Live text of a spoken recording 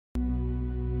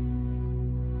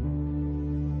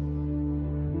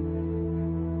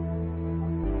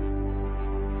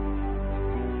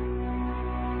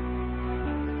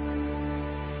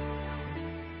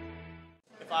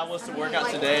I was to work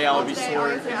out today, I would be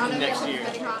sore next year.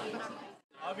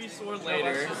 I'll be sore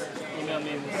later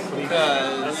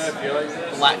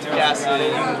because lactic acid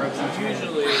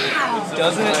usually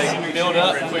doesn't build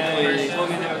up quickly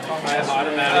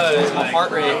because my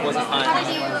heart rate wasn't high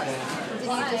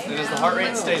enough. And as the heart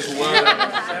rate stays low,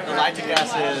 the lactic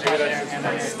acid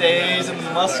stays in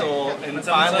the muscle and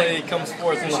finally comes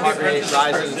forth when the heart rate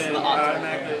rises to the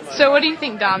optimal. So what do you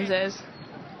think DOMS is?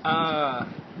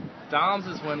 DOMS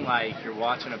is when like you're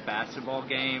watching a basketball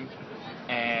game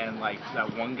and like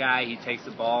that one guy, he takes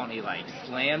the ball and he like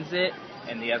slams it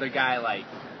and the other guy like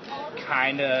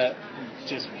kinda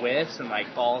just whiffs and like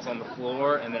falls on the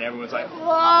floor and then everyone's like,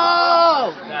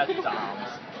 whoa! That's DOMS.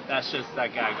 That's just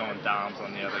that guy going DOMS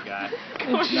on the other guy.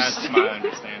 That's my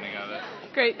understanding of it.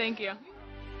 Great, thank you.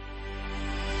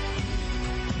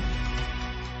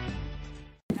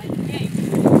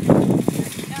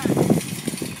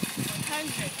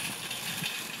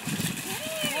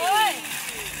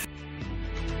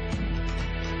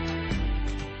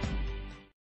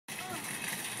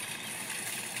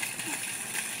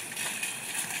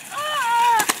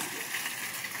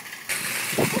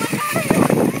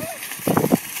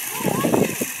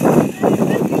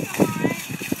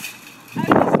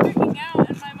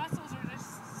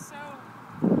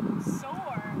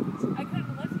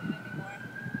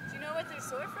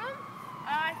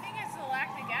 I think it's the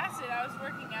lactic acid. I was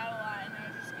working out a lot and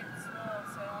I was just getting swole,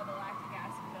 so all the lactic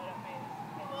acid buildup made it.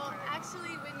 Well,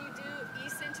 actually, when you do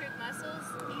eccentric muscle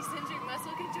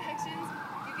contractions,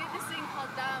 you get this thing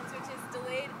called DOMS, which is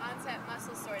Delayed Onset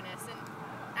Muscle Soreness. And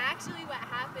actually, what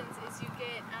happens is you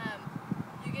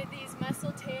get these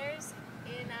muscle tears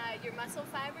in your muscle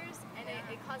fibers, and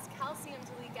it causes calcium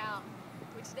to leak out,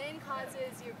 which then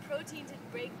causes your protein to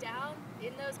break down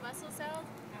in those muscle cells.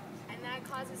 And that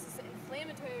causes this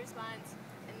inflammatory response,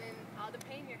 and then all the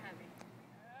pain you're having.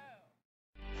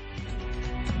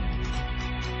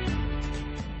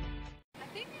 I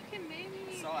think you can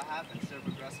maybe... So what happens to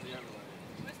progressive overload?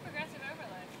 What's progressive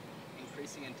overload?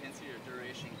 Increasing intensity or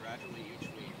duration gradually each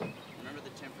week. Remember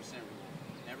the 10% rule.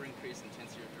 Never increase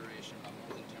intensity or duration by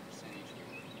more than 10% each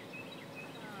week.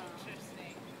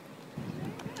 Interesting.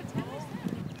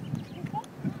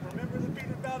 Remember the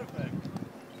repeated bout effect.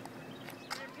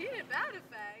 Repeated bout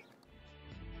effect?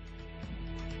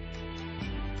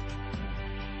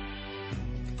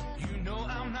 You know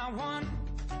I'm not one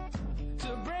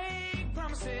to break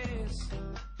promises.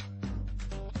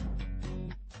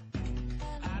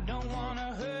 I don't want to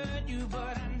hurt you,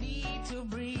 but I need to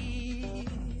breathe.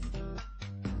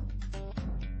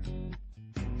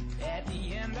 At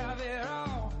the end of it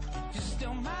all, you're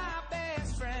still my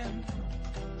best friend.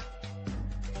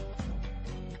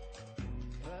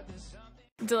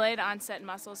 Delayed onset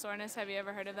muscle soreness. Have you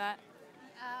ever heard of that?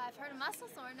 I've heard of muscle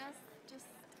soreness. Just,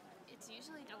 it's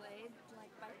usually delayed,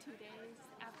 like by 2 days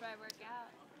after I work out.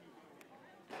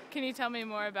 Can you tell me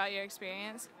more about your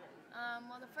experience?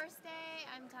 Well, the first day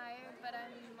I'm tired, but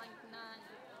I'm like not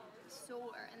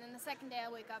sore. And then the second day I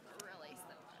wake up really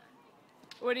sore.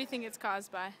 What do you think it's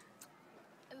caused by?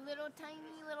 Little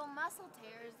tiny little muscle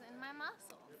tears in my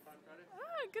muscles.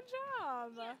 Oh, good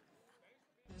job.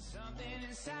 There's something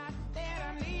inside that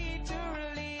I need to